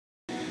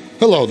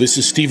Hello, this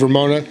is Steve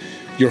Ramona,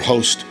 your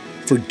host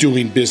for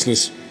Doing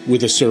Business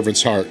with a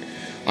Servant's Heart.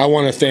 I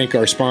want to thank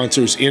our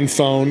sponsors,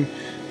 Infone,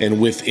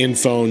 and with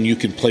Infone, you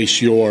can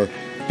place your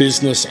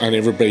business on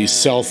everybody's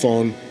cell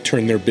phone,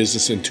 turn their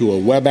business into a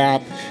web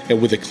app,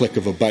 and with a click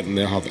of a button,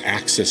 they'll have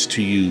access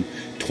to you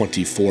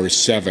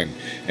 24/7.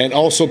 And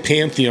also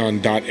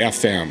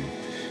Pantheon.fm.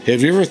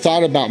 Have you ever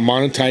thought about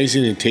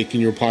monetizing and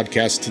taking your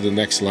podcast to the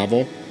next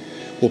level?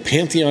 Well,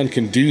 Pantheon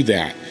can do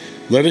that.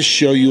 Let us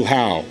show you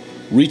how.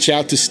 Reach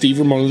out to Steve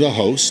Ramona, the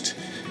host,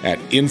 at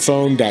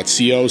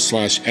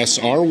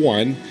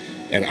infone.co/SR1,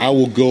 and I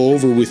will go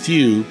over with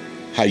you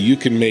how you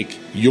can make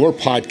your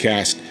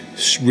podcast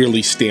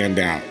really stand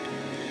out.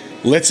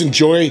 Let's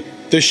enjoy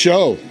the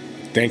show.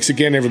 Thanks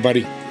again,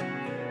 everybody.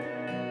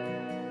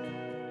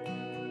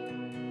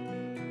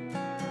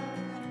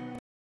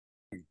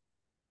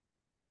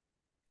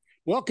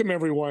 Welcome,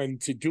 everyone,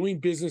 to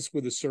Doing Business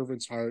with a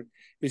Servant's Heart.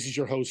 This is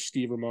your host,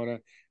 Steve Ramona,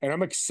 and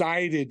I'm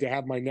excited to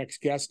have my next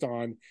guest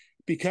on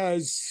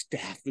because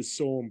staff is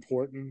so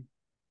important,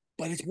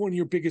 but it's one of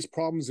your biggest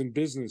problems in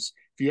business.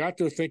 If you're out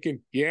there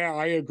thinking, yeah,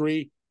 I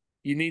agree,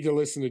 you need to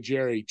listen to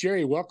Jeri.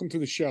 Jeri, welcome to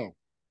the show.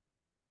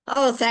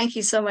 Oh, thank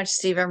you so much,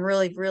 Steve. I'm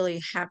really, really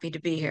happy to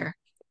be here.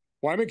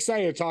 Well, I'm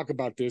excited to talk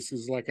about this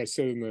because, like I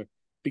said in the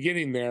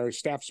beginning there,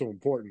 staff's so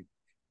important.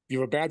 If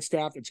you have a bad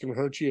staff, it's going to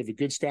hurt you. If you have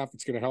a good staff,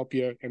 it's going to help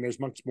you, and there's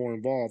much more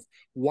involved.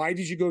 Why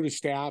did you go to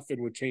staff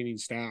and retaining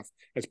staff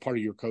as part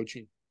of your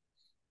coaching?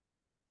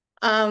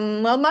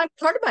 Well,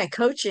 part of my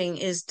coaching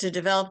is to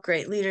develop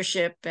great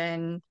leadership,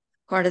 and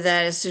part of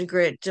that is to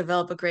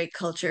develop a great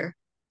culture.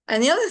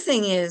 And the other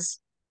thing is,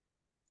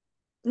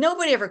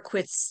 nobody ever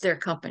quits their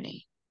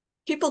company.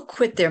 People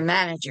quit their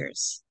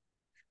managers.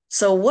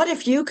 So what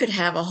if you could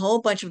have a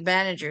whole bunch of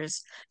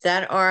managers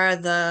that are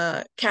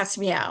the cat's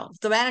meow,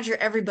 the manager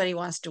everybody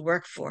wants to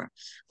work for?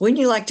 Wouldn't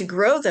you like to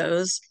grow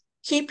those,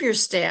 keep your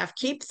staff,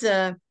 keep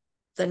the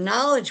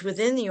knowledge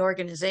within the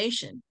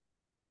organization,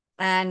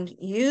 and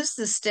use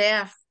the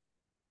staff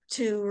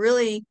to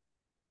really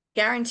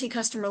guarantee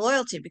customer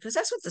loyalty, because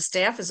that's what the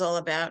staff is all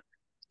about.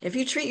 If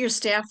you treat your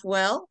staff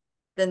well,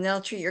 then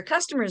they'll treat your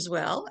customers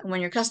well. And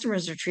when your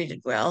customers are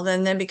treated well,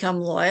 then they become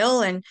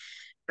loyal, and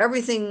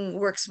everything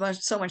works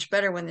so much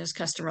better when there's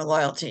customer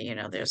loyalty. You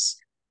don't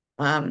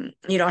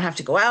have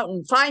to go out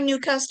and find new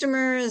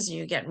customers,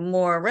 you get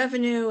more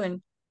revenue,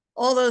 and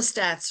all those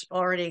stats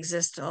already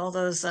exist. All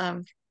those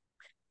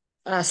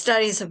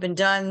studies have been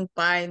done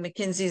by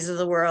McKinsey's of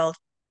the world.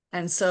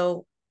 And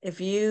so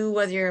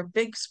whether you're a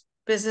big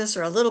business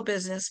or a little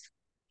business,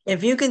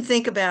 if you can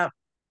think about,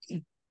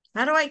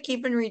 how do I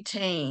keep and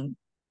retain?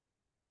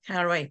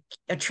 How do I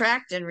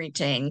attract and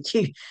retain?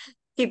 Keep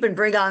and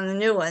bring on the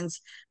new ones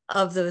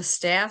of the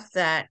staff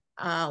that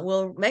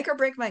will make or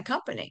break my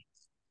company.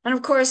 And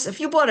of course,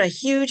 if you bought a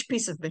huge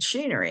piece of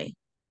machinery,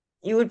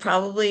 you would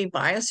probably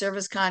buy a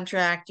service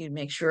contract. You'd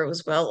make sure it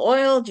was well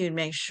oiled. You'd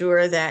make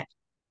sure that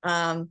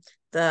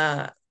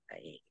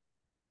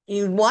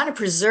you'd want to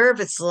preserve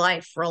its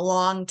life for a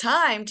long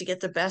time to get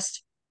the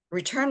best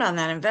return on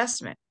that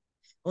investment.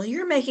 Well,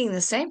 you're making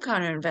the same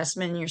kind of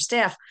investment in your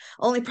staff,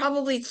 only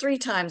probably 3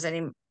 times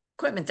any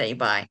equipment that you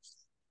buy.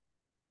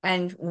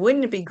 And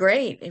wouldn't it be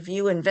great if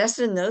you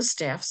invested in those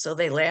staff so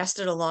they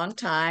lasted a long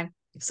time,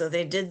 so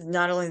they did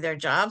not only their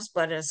jobs,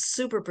 but a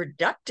super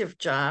productive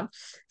job,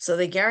 so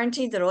they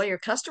guaranteed that all your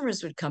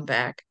customers would come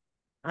back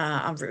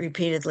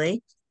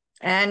repeatedly,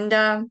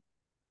 and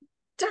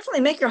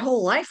definitely make your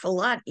whole life a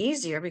lot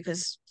easier,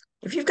 because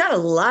if you've got a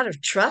lot of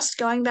trust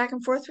going back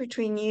and forth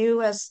between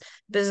you as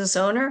business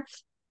owner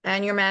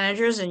and your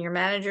managers and your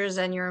managers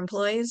and your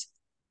employees,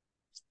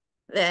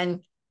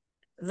 then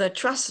the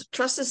trust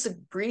is the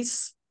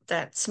grease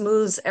that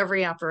smooths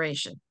every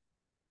operation.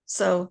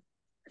 So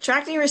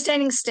attracting and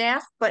retaining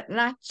staff, but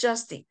not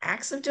just the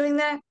acts of doing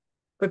that,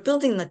 but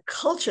building the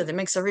culture that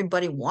makes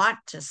everybody want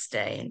to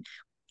stay and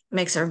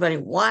makes everybody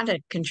want to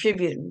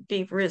contribute and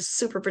be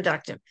super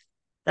productive.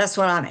 That's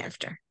what I'm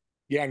after.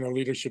 Yeah, no,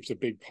 leadership's a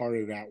big part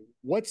of that.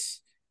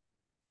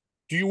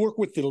 Do you work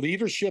with the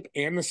leadership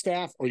and the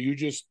staff, or are you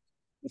just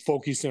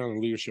focusing on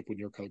the leadership when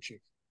you're coaching?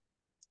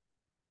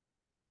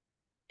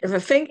 If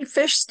a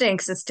fish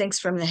stinks, it stinks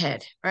from the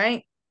head,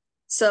 right?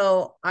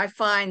 So I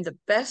find the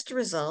best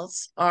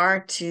results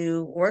are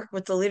to work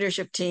with the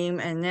leadership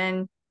team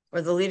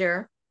or the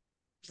leader,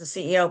 the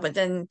CEO. But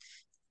then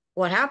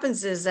what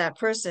happens is that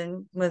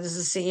person, whether it's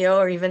a CEO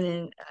or even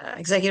an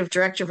executive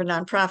director of a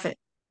nonprofit,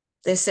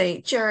 they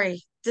say,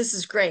 Jeri, this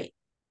is great.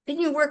 Can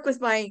you work with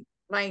my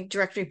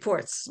direct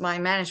reports, my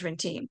management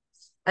team?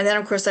 And then,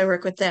 of course, I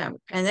work with them.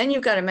 And then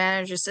you've got a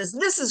manager who says,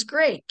 this is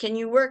great. Can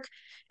you work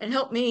and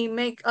help me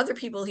make other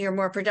people here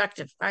more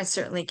productive? I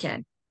certainly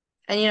can.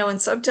 And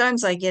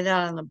sometimes I get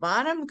out on the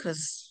bottom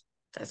because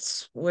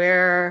that's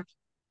where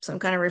some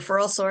kind of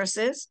referral source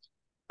is.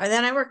 And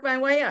then I work my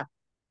way up.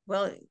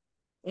 Well,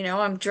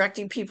 I'm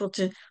directing people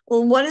to,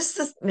 well, what is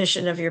the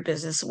mission of your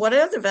business? What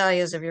are the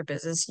values of your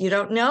business? You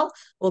don't know?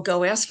 Well,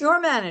 go ask your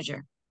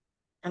manager.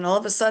 And all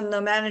of a sudden,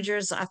 the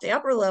managers at the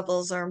upper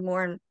levels are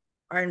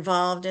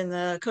involved in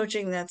the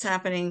coaching that's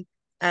happening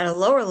at a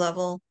lower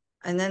level,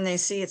 and then they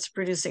see it's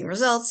producing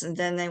results, and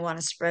then they want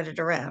to spread it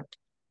around.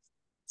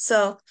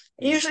 So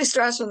it Yeah. usually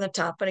starts from the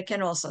top, but it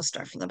can also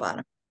start from the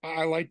bottom.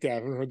 I like that. I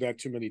haven't heard that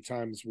too many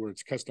times where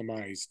it's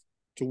customized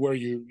to where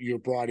you're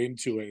brought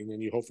into it, and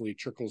then you hopefully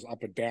trickles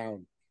up and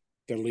down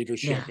the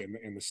leadership Yeah.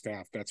 and the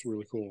staff. That's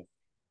really cool.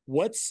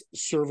 What's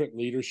servant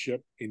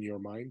leadership in your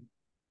mind?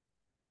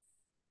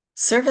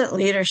 Servant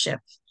leadership.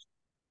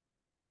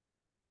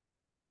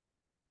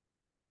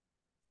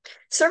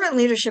 Servant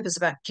leadership is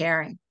about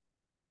caring.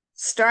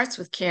 Starts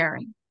with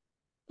caring.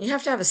 You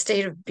have to have a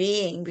state of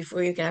being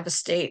before you can have a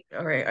state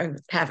or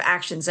have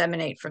actions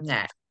emanate from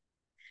that.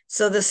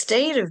 So the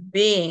state of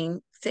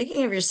being,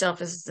 thinking of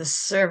yourself as the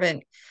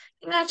servant,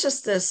 not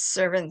just the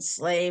servant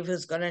slave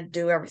who's going to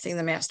do everything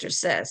the master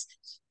says,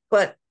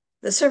 but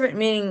the servant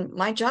meaning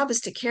my job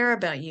is to care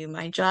about you.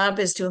 My job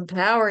is to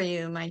empower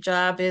you. My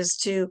job is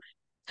to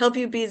help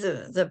you be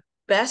the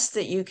best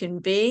that you can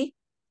be.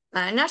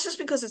 Not just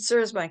because it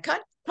serves my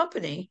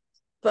company,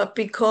 but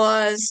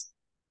because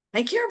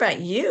I care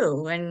about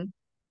you. And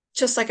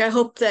just like I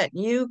hope that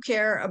you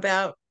care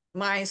about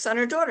my son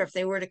or daughter if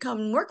they were to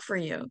come work for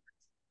you.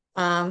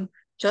 Um,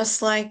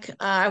 just like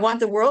I want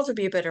the world to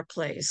be a better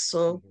place.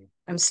 So Mm-hmm.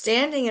 I'm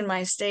standing in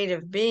my state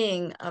of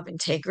being of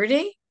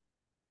integrity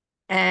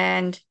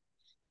and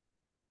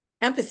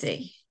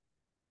empathy.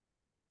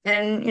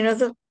 And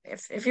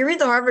if you read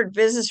the Harvard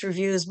Business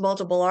Review's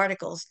multiple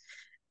articles,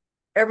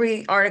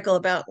 every article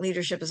about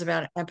leadership is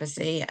about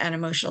empathy and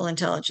emotional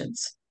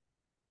intelligence.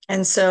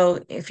 And so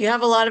if you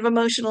have a lot of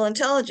emotional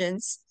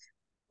intelligence,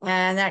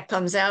 and that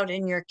comes out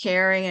in your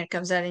caring, it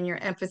comes out in your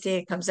empathy,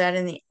 it comes out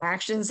in the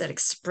actions that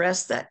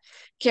express that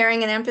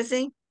caring and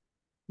empathy,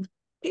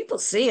 people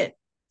see it,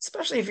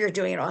 especially if you're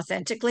doing it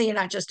authentically. You're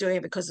not just doing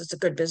it because it's a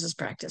good business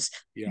practice.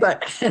 Yeah,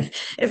 But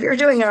if you're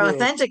it's doing it true.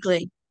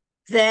 authentically,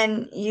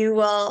 then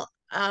you'll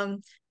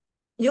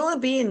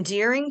be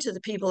endearing to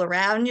the people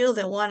around you.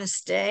 They'll want to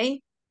stay,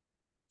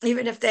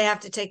 even if they have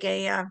to take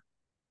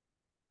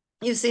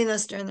you've seen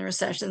this during the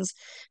recessions.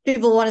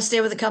 People want to stay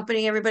with the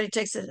company. Everybody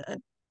takes a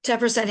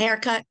 10%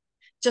 haircut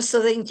just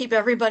so they can keep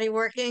everybody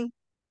working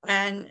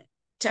and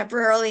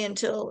temporarily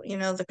until,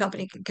 the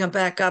company can come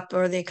back up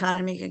or the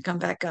economy can come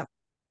back up.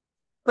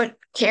 But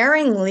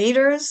caring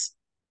leaders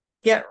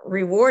get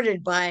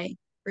rewarded by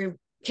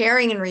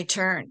caring in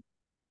return.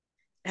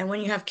 And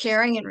when you have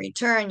caring in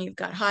return, you've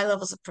got high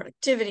levels of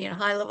productivity and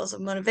high levels of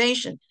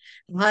motivation,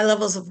 and high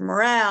levels of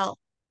morale,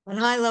 and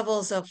high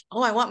levels of,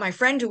 oh, I want my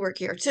friend to work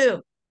here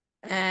too.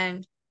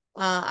 And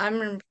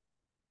I'm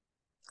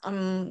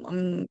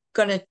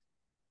gonna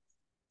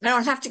I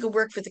don't have to go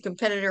work for the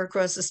competitor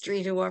across the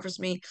street who offers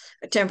me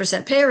a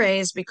 10% pay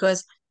raise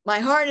because my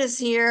heart is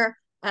here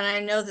and I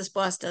know this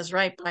boss does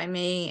right by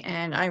me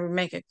and I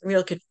make a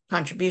real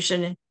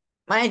contribution. And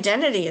my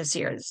identity is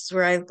here. This is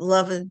where I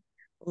live and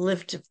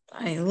love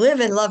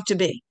to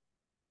be.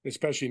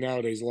 Especially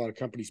nowadays, a lot of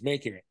companies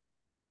making it.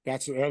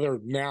 That's the other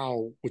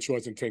now, which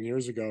wasn't 10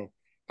 years ago.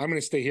 I'm going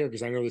to stay here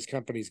because I know this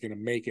company is going to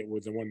make it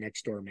where the one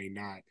next door may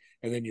not.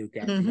 And then you've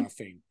got Mm-hmm.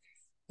 nothing.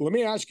 Let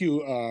me ask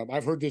you,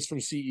 I've heard this from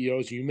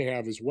CEOs, you may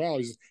have as well,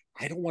 is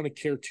I don't want to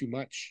care too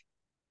much.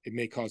 It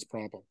may cause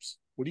problems.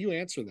 What do you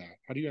answer that?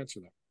 How do you answer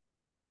that?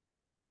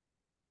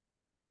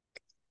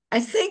 I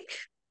think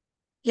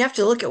you have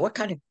to look at what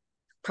kind of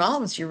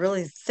problems you're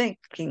really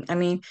thinking. I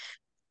mean,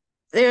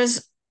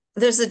 there's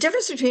there's a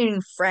difference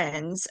between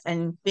friends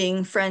and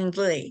being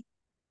friendly.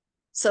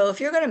 So if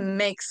you're going to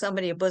make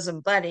somebody a bosom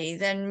buddy,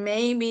 then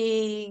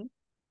maybe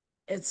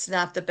it's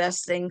not the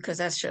best thing because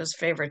that shows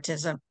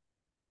favoritism.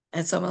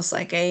 It's almost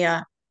like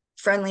a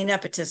friendly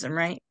nepotism,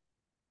 right?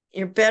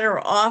 You're better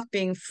off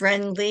being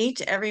friendly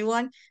to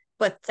everyone.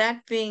 But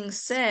that being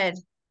said,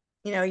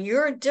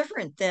 you're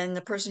different than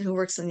the person who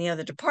works in the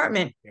other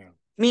department, Yeah.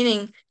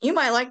 meaning you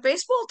might like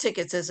baseball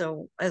tickets as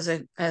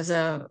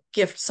a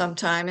gift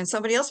sometime, and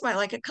somebody else might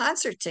like a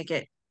concert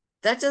ticket.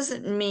 That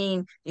doesn't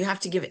mean you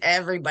have to give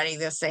everybody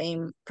the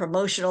same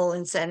promotional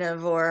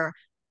incentive or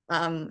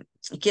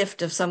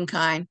gift of some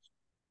kind.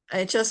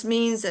 It just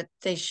means that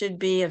they should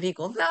be of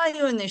equal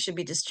value and they should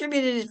be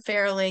distributed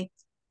fairly.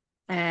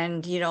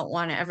 And you don't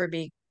want to ever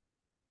be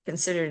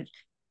considered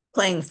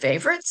playing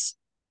favorites.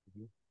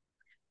 Mhm.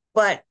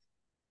 But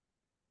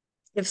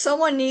if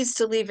someone needs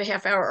to leave a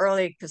half hour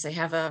early because they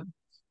have a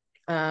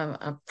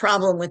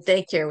problem with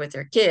daycare with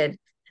their kid,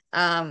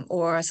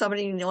 or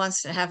somebody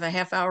wants to have a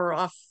half hour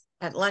off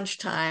at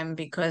lunchtime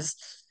because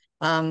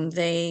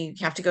they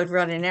have to go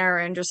run an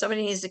errand, or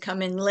somebody needs to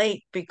come in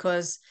late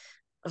because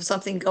of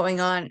something going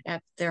on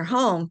at their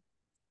home,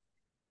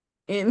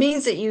 it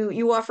means that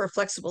you offer a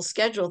flexible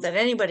schedule that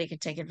anybody can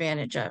take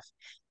advantage of.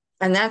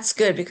 And that's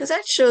good because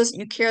that shows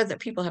you care that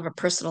people have a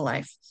personal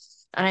life.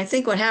 And I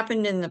think what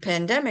happened in the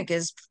pandemic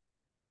is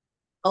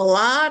a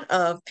lot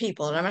of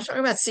people, and I'm not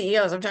talking about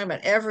CEOs, I'm talking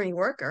about every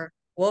worker,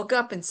 woke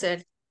up and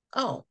said,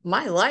 oh,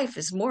 my life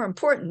is more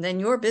important than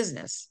your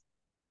business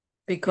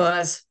Yeah.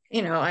 because,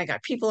 I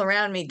got people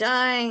around me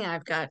dying.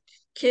 I've got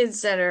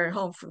kids that are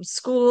home from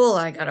school.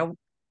 I got a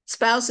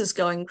spouse who's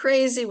going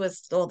crazy with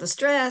all the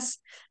stress.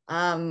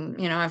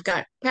 I've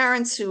got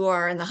parents who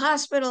are in the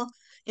hospital,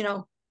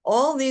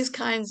 all these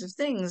kinds of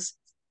things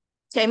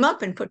came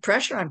up and put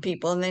pressure on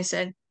people. And they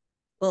said,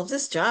 well, if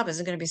this job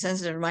isn't going to be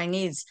sensitive to my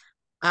needs,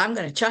 I'm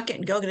going to chuck it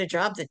and go get a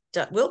job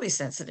that will be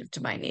sensitive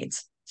to my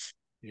needs.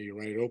 Yeah, you're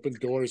right. Open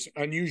doors,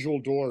 unusual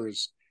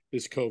doors,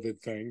 this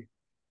COVID thing.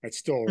 That's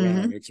still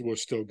Mm-hmm. around. We're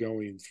still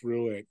going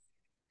through it.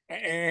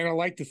 And I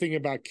like the thing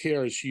about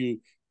care is you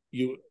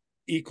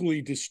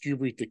equally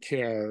distribute the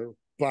care,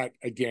 but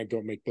again,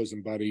 don't make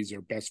bosom buddies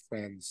or best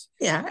friends.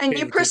 Yeah. And you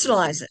Paying attention to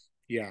personalize it.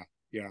 it. Yeah,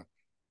 yeah.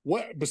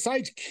 What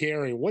besides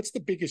caring, what's the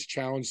biggest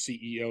challenge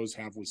CEOs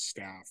have with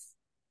staff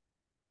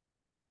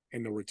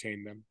and to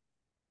retain them?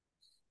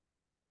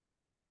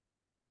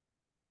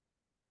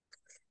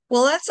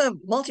 Well, that's a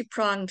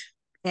multi-pronged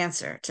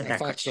answer to I that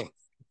thought question. so.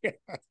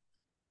 Yeah.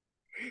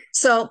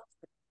 So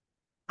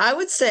I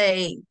would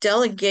say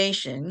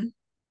delegation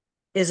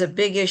is a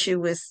big issue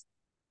with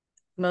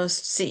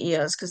most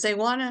CEOs because they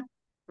want to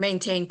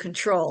maintain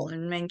control,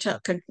 and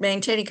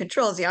maintaining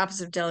control is the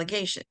opposite of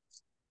delegation.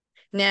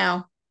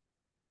 Now,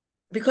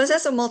 because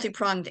that's a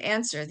multi-pronged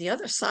answer, the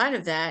other side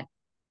of that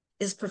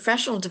is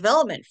professional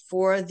development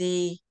for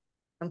the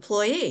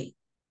employee.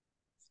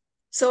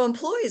 So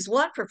employees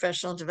want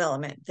professional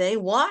development. They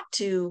want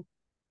to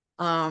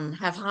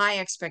have high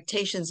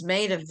expectations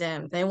made of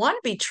them. They want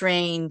to be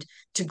trained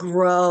to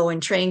grow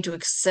and trained to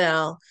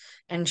excel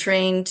and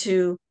trained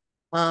to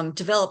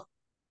develop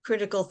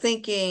critical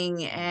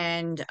thinking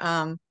and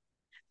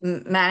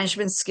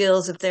management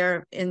skills if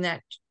they're in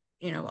that,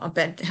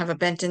 have a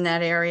bent in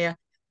that area,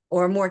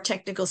 or more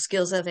technical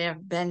skills if they have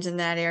a bent in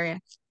that area.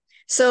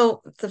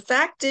 So the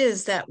fact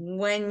is that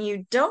when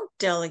you don't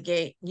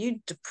delegate, you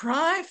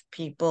deprive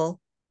people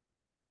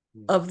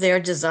of their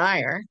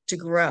desire to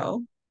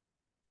grow,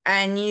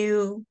 and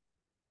you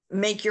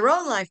make your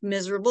own life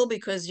miserable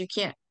because you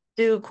can't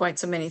do quite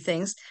so many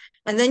things.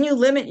 And then you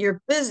limit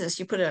your business.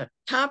 You put a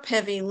top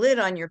heavy lid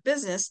on your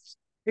business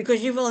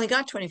because you've only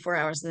got 24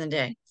 hours in the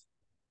day.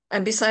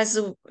 And besides,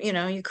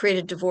 you create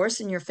a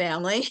divorce in your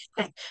family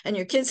and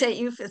your kids hate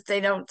you if they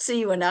don't see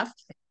you enough.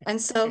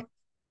 And so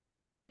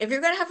if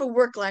you're going to have a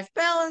work-life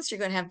balance, you're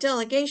going to have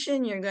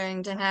delegation, you're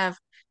going to have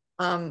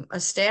a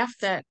staff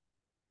that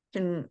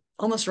can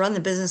almost run the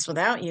business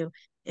without you.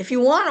 If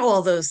you want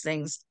all those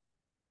things,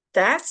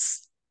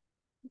 that's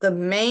the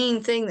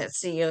main thing that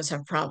CEOs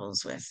have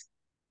problems with.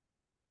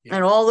 Yeah.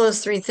 And all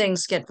those three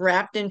things get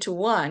wrapped into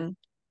one.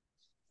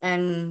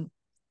 And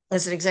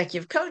as an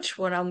executive coach,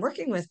 when I'm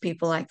working with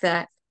people like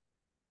that,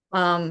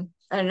 and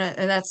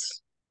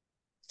that's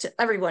to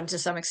everyone to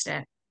some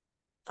extent,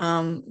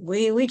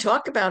 we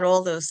talk about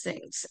all those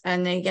things,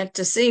 and they get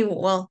to see,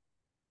 well,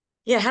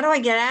 yeah, how do I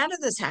get out of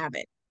this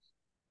habit?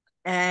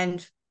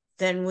 And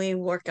then we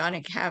work on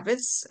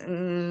habits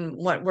and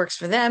what works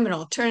for them and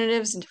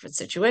alternatives in different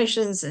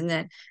situations, and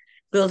then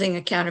building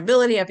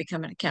accountability. I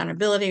become an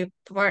accountability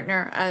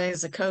partner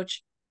as a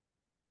coach.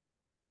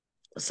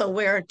 So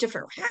wear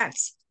different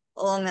hats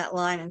along that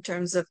line in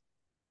terms of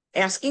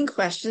asking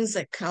questions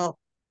that help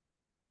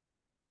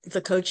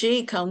the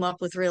coachee come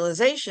up with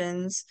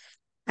realizations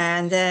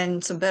and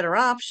then some better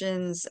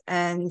options,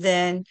 and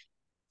then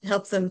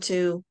help them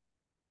to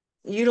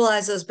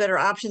utilize those better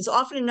options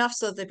often enough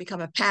so that they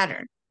become a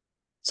pattern.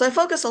 So I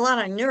focus a lot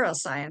on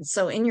neuroscience.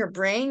 So in your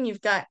brain,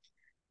 you've got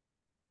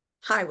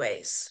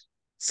highways.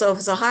 So if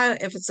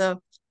it's a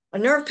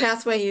nerve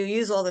pathway you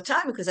use all the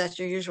time because that's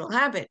your usual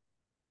habit,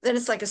 then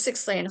it's like a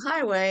 6-lane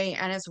highway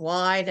and it's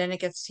wide and it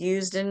gets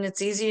used and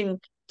it's easy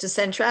to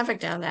send traffic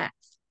down that.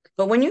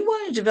 But when you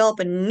want to develop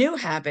a new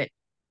habit,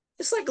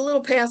 it's like a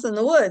little path in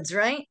the woods,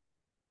 right?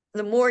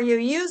 The more you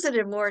use it,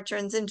 the more it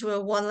turns into a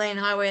 1-lane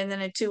highway and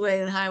then a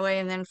 2-lane highway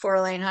and then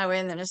 4-lane highway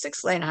and then a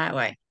 6-lane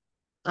highway.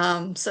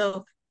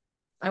 So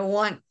I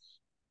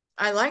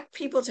like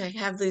people to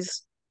have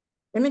these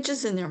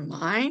images in their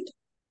mind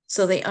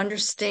so they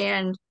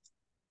understand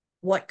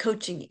what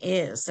coaching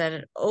is, that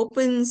it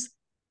opens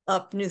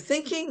up new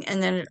thinking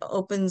and then it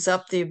opens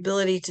up the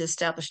ability to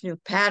establish new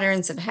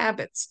patterns and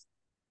habits.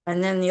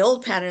 And then the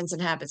old patterns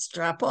and habits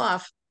drop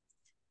off,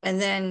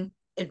 and then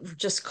it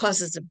just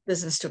causes the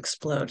business to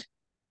explode.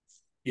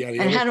 Yeah. The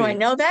And other how do I thing,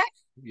 know that?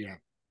 yeah.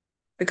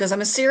 Because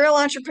I'm a serial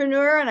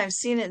entrepreneur and I've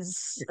seen it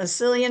a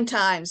zillion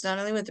times, not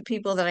only with the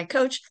people that I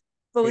coach,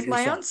 but But with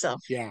my own yourself.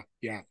 self. Yeah,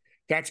 yeah.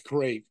 That's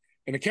great.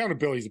 And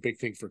accountability is a big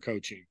thing for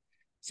coaching.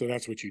 So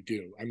that's what you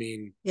do. I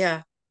mean,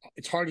 Yeah.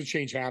 it's hard to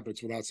change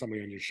habits without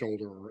somebody on your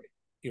shoulder or,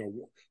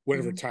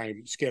 whatever Mm-hmm.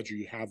 time schedule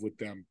you have with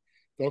them.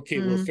 Okay,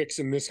 we're Mm-hmm.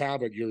 fixing this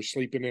habit you're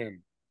sleeping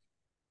in.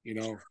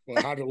 Well,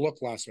 how did it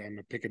look last time? I'm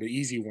gonna pick an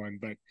easy one,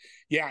 but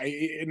yeah,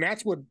 and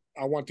that's what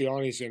I want the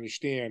audience to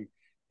understand.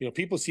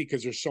 People see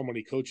because there's so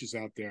many coaches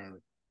out there,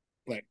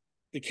 but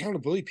the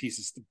accountability piece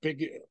is the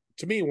big,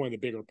 to me, one of the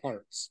bigger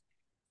parts.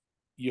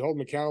 You hold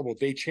them accountable,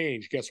 they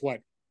change. Guess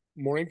what?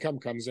 More income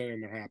comes in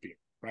and they're happier,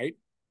 right?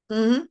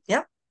 Mm-hmm.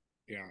 Yep.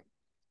 Yeah.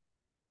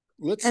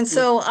 Let's And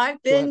so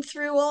I've go been ahead.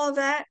 through all of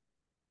that.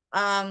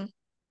 Um,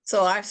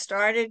 so I've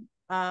started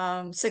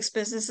 6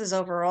 businesses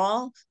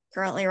overall,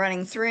 currently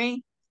running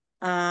 3.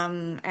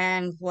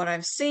 And what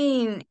I've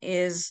seen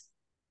is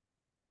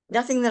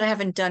nothing that I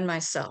haven't done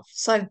myself.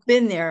 So I've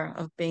been there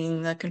of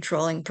being the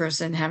controlling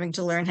person, having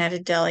to learn how to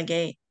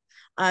delegate.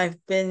 I've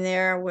been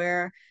there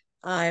where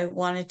I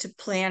wanted to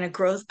plan a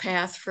growth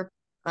path for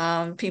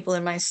people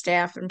in my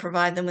staff and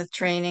provide them with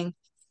training.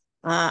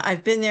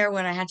 I've been there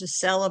when I had to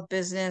sell a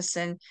business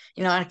and,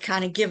 I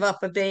kind of give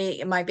up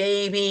my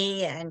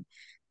baby and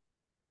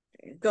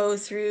go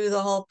through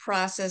the whole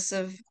process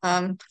of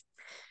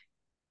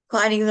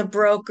finding the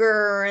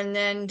broker and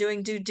then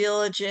doing due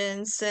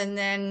diligence and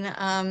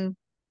then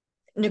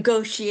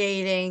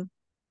negotiating.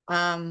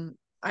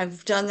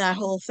 I've done that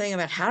whole thing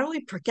about how do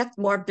we get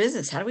more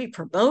business? How do we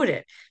promote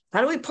it?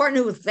 How do we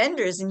partner with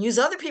vendors and use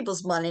other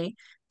people's money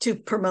to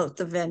promote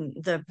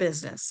the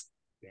business?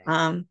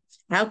 Yeah.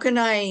 How can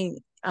I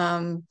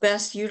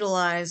best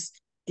utilize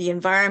the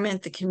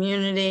environment, the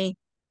community?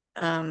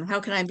 How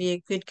can I be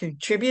a good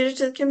contributor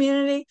to the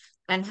community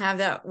and have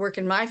that work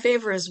in my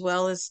favor as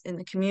well as in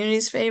the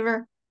community's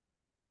favor?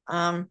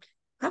 How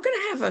can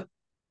I have a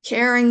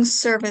caring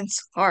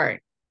servant's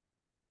heart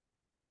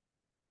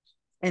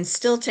and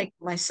still take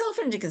myself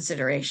into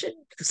consideration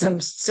because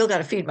I'm still got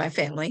to feed my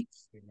family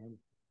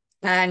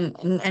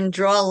and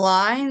draw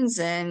lines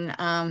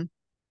and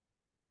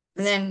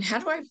then how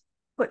do I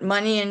put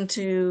money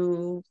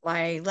into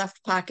my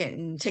left pocket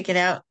and take it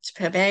out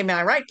to pay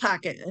my right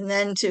pocket and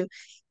then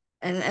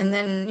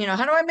then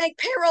how do I make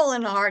payroll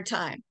in a hard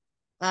time?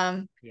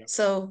 Yeah.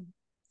 So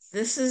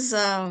this is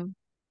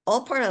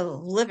all part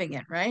of living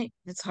it, right?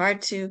 It's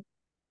hard to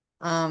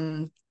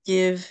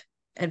give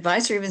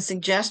advice or even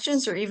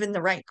suggestions or even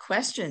the right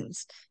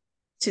questions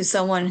to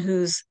someone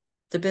who's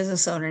the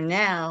business owner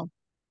now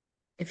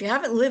if you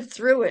haven't lived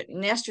through it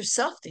and asked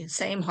yourself the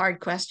same hard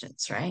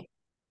questions, right?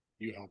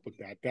 You help with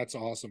that. That's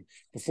awesome.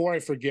 Before I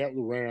forget,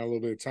 we're running out a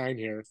little bit of time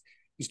here.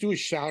 Just do a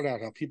shout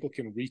out how people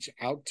can reach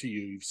out to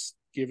you. You've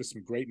give us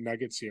some great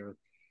nuggets here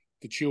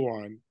to chew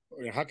on.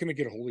 How can they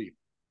get a hold of you?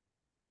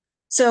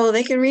 So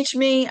they can reach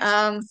me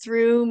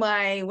through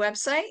my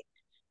website,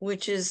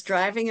 which is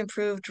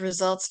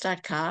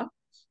drivingimprovedresults.com,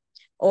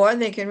 or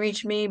they can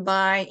reach me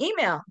by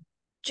email,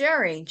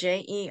 Jeri,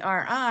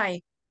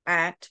 Jeri,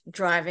 at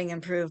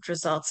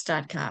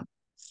drivingimprovedresults.com.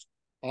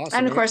 Awesome.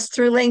 And of course,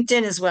 through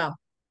LinkedIn as well.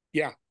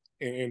 Yeah.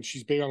 And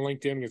she's big on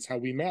LinkedIn. It's how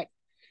we met.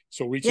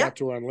 So reach out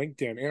to her on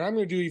LinkedIn. And I'm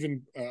going to do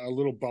even a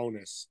little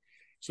bonus.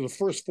 So the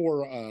first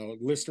 4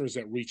 listeners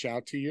that reach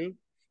out to you,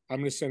 I'm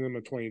going to send them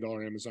a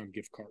 $20 Amazon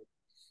gift card.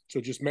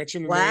 So just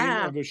mention the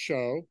name of the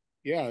show.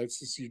 Yeah,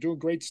 you're doing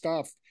great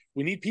stuff.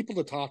 We need people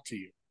to talk to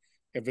you.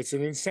 If it's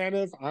an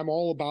incentive, I'm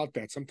all about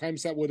that.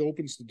 Sometimes that what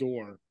opens the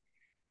door.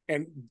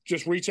 And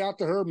just reach out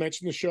to her,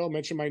 mention the show,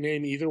 mention my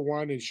name, either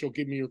one, and she'll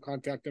give me your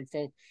contact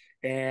info.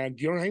 And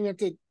you don't have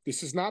to,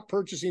 this is not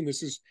purchasing.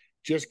 This is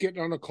just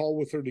getting on a call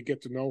with her to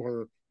get to know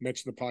her,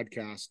 mention the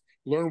podcast,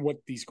 learn what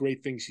these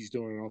great things she's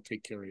doing, and I'll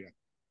take care of you.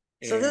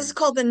 So this is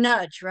called the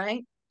nudge,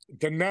 right?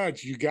 The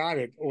nudge, you got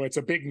it. Oh, it's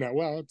a big nudge.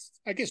 Well,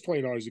 I guess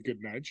 $20 is a good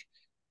nudge.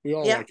 We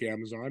all like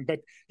Amazon, but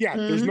yeah,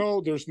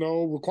 there's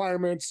no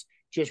requirements.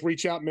 Just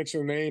reach out,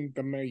 mention the name.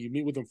 You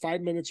meet with them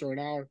 5 minutes or an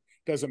hour,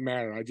 doesn't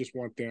matter. I just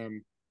want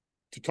them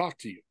to talk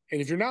to you. And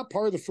if you're not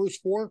part of the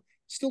first 4,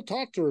 still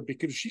talk to her,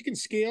 because if she can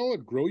scale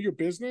and grow your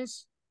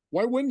business,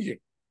 why wouldn't you?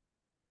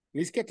 At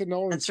least get to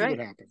know her and see what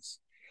happens.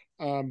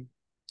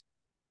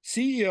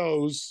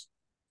 CEOs,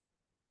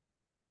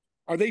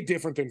 are they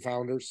different than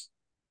founders,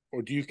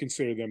 or do you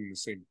consider them in the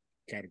same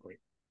category?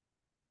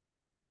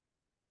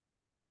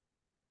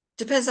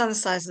 Depends on the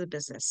size of the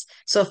business.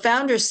 So a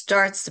founder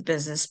starts the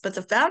business, but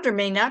the founder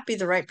may not be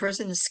the right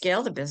person to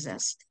scale the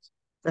business.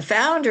 The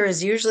founder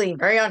is usually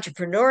very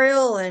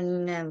entrepreneurial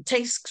and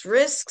takes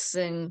risks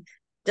and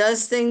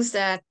does things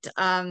that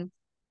are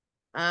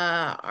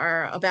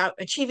about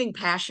achieving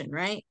passion,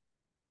 right?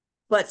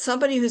 But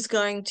somebody who's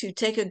going to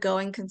take a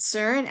going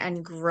concern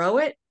and grow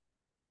it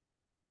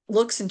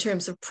looks in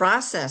terms of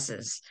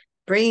processes,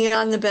 bringing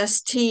on the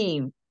best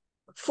team,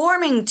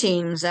 forming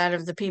teams out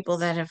of the people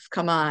that have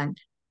come on,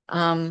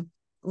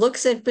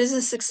 looks at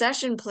business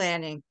succession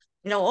planning,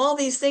 all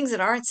these things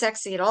that aren't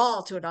sexy at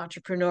all to an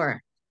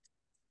entrepreneur.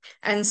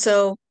 And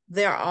so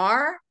there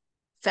are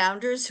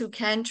founders who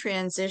can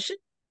transition,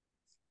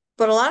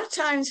 but a lot of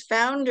times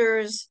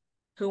founders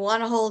who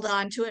want to hold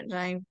on to it, and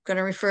I'm going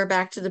to refer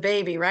back to the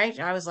baby, right?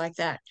 I was like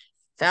that.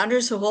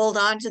 Founders who hold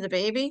on to the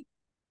baby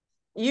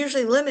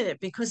usually limit it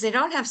because they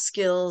don't have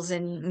skills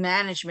in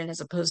management as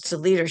opposed to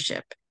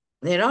leadership.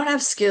 They don't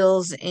have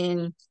skills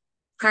in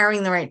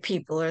hiring the right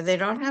people, or they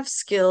don't have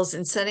skills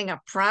in setting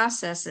up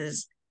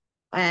processes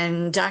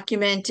and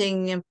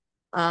documenting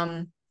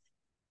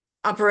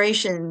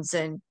operations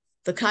and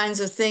the kinds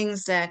of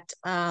things that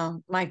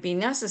might be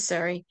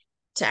necessary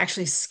to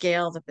actually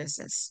scale the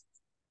business.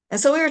 And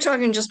so we were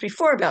talking just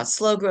before about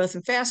slow growth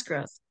and fast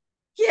growth.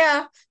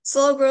 Yeah,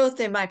 slow growth,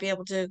 they might be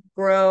able to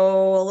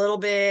grow a little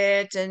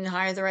bit and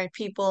hire the right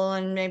people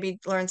and maybe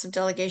learn some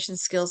delegation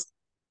skills.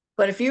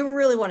 But if you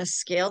really want to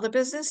scale the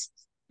business,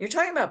 you're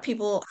talking about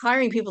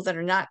hiring people that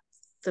are not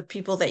the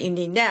people that you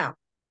need now.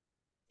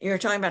 you're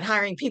talking about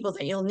hiring people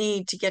that you'll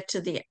need to get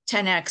to the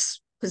 10x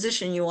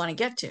position you want to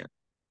get to.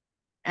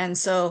 And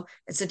so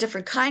it's a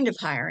different kind of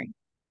hiring.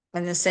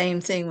 And the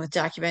same thing with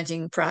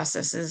documenting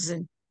processes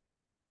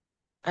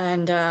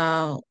and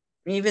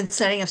even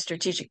setting up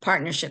strategic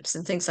partnerships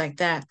and things like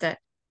that, that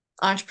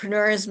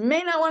entrepreneurs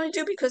may not want to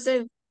do because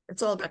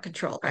it's all about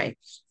control, right?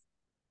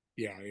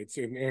 Yeah,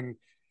 and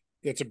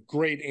it's a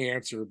great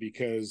answer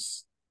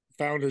because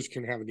founders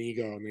can have an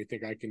ego and they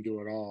think I can do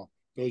it all.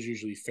 Those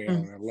usually fail.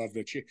 Mm. And I love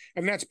that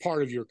and that's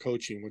part of your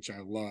coaching, which I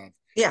love.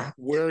 Yeah.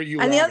 Where are you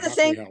And at? How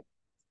can we help?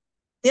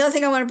 the other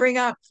thing I want to bring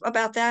up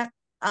about that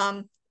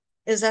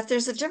is that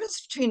there's a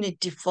difference between a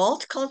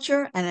default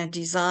culture and a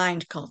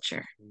designed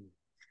culture. Mm.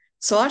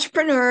 So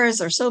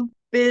entrepreneurs are so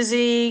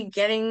busy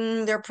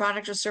getting their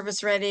product or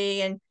service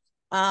ready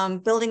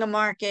and building a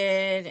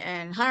market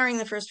and hiring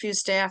the first few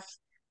staff,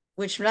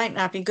 which might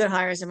not be good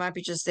hires, it might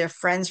be just their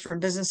friends from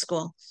business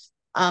school.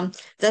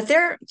 That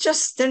they're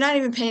not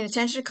even paying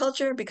attention to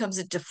culture, it becomes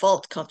a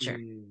default culture.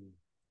 Mm.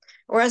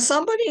 Whereas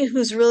somebody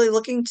who's really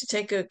looking to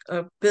take a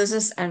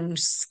business and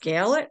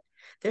scale it,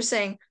 they're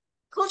saying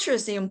culture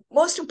is the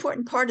most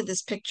important part of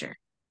this picture.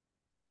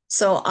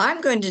 So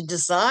I'm going to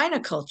design a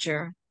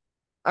culture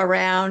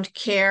around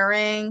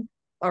caring,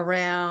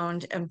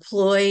 around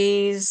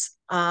employees,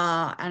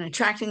 and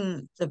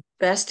attracting the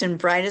best and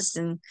brightest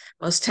and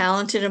most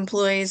talented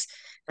employees.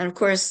 And of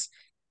course,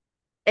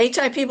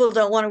 A-type people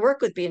don't want to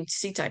work with B and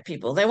C-type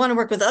people. They want to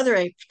work with other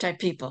A-type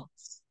people.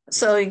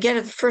 So you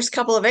get the first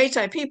couple of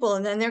A-type people,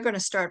 and then they're going to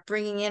start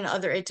bringing in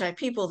other A-type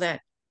people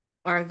that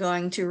are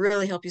going to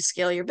really help you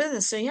scale your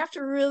business. So you have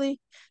to really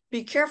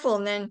be careful,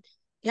 and then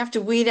you have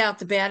to weed out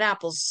the bad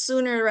apples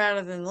sooner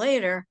rather than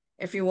later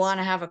if you want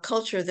to have a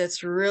culture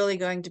that's really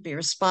going to be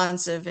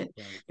responsive and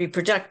be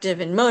productive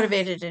and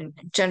motivated and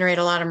generate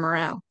a lot of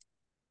morale.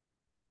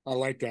 I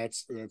like that.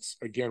 That's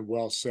again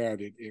well said.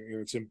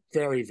 It's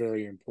very,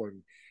 very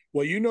important.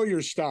 Well, you know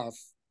your stuff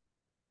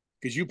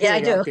because you put Yeah, I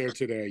it do. out there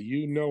today.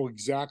 You know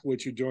exactly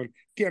what you're doing.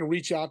 Again,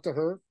 reach out to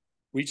her.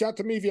 Reach out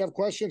to me if you have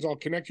questions. I'll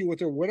connect you with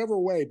her, whatever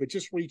way, but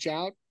just reach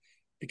out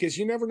because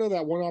you never know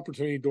that one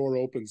opportunity door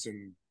opens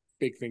and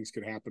big things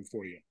could happen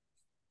for you.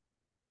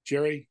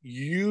 Jeri,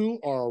 you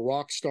are a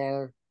rock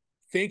star.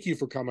 Thank you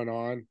for coming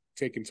on,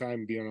 taking time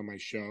and being on my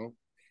show.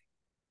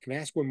 Can I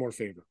ask one more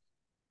favor?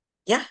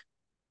 Yeah.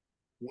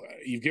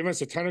 You've given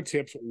us a ton of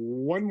tips.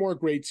 One more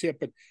great tip,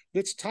 but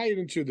let's tie it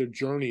into their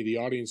journey. The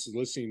audience is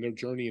listening, their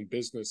journey in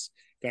business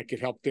that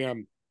could help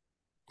them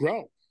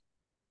grow.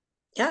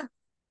 Yeah.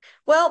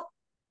 Well,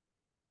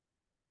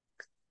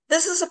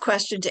 this is a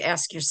question to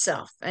ask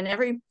yourself, and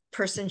every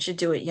person should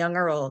do it, young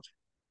or old.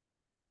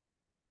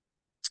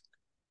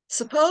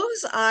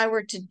 Suppose I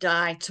were to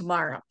die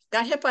tomorrow,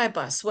 got hit by a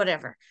bus,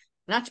 whatever.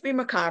 Not to be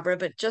macabre,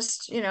 but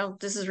just,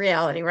 this is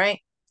reality, right?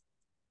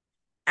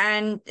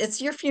 And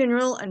it's your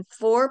funeral, and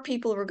four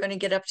people were going to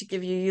get up to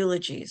give you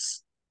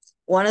eulogies.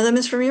 One of them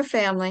is from your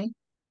family,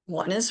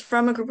 one is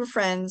from a group of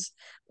friends,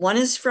 one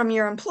is from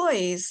your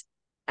employees,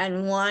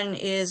 and one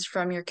is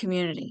from your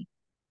community.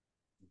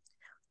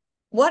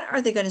 What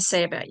are they going to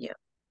say about you?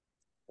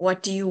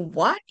 What do you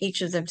want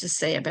each of them to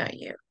say about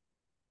you?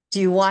 Do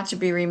you want to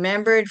be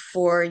remembered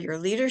for your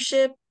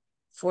leadership,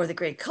 for the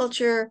great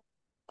culture?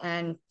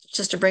 And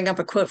just to bring up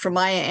a quote from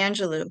Maya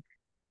Angelou,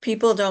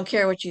 people don't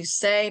care what you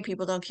say,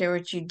 people don't care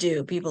what you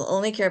do. People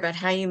only care about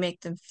how you make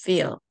them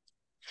feel.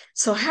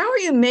 So how are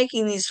you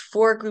making these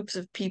four groups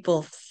of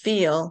people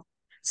feel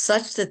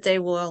such that they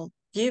will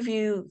give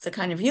you the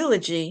kind of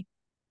eulogy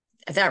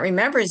that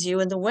remembers you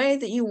in the way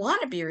that you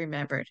want to be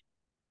remembered?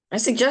 I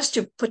suggest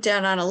you put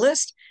down on a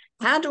list,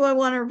 how do I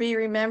want to be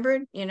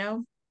remembered?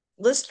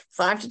 List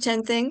 5 to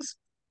 10 things,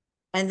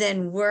 and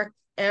then work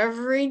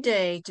every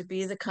day to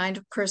be the kind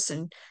of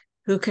person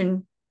who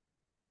can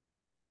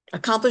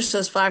accomplish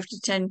those 5 to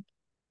 10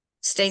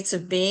 states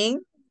of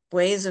being,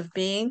 ways of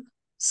being,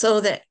 so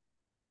that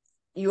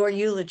your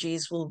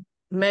eulogies will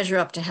measure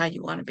up to how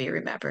you want to be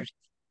remembered.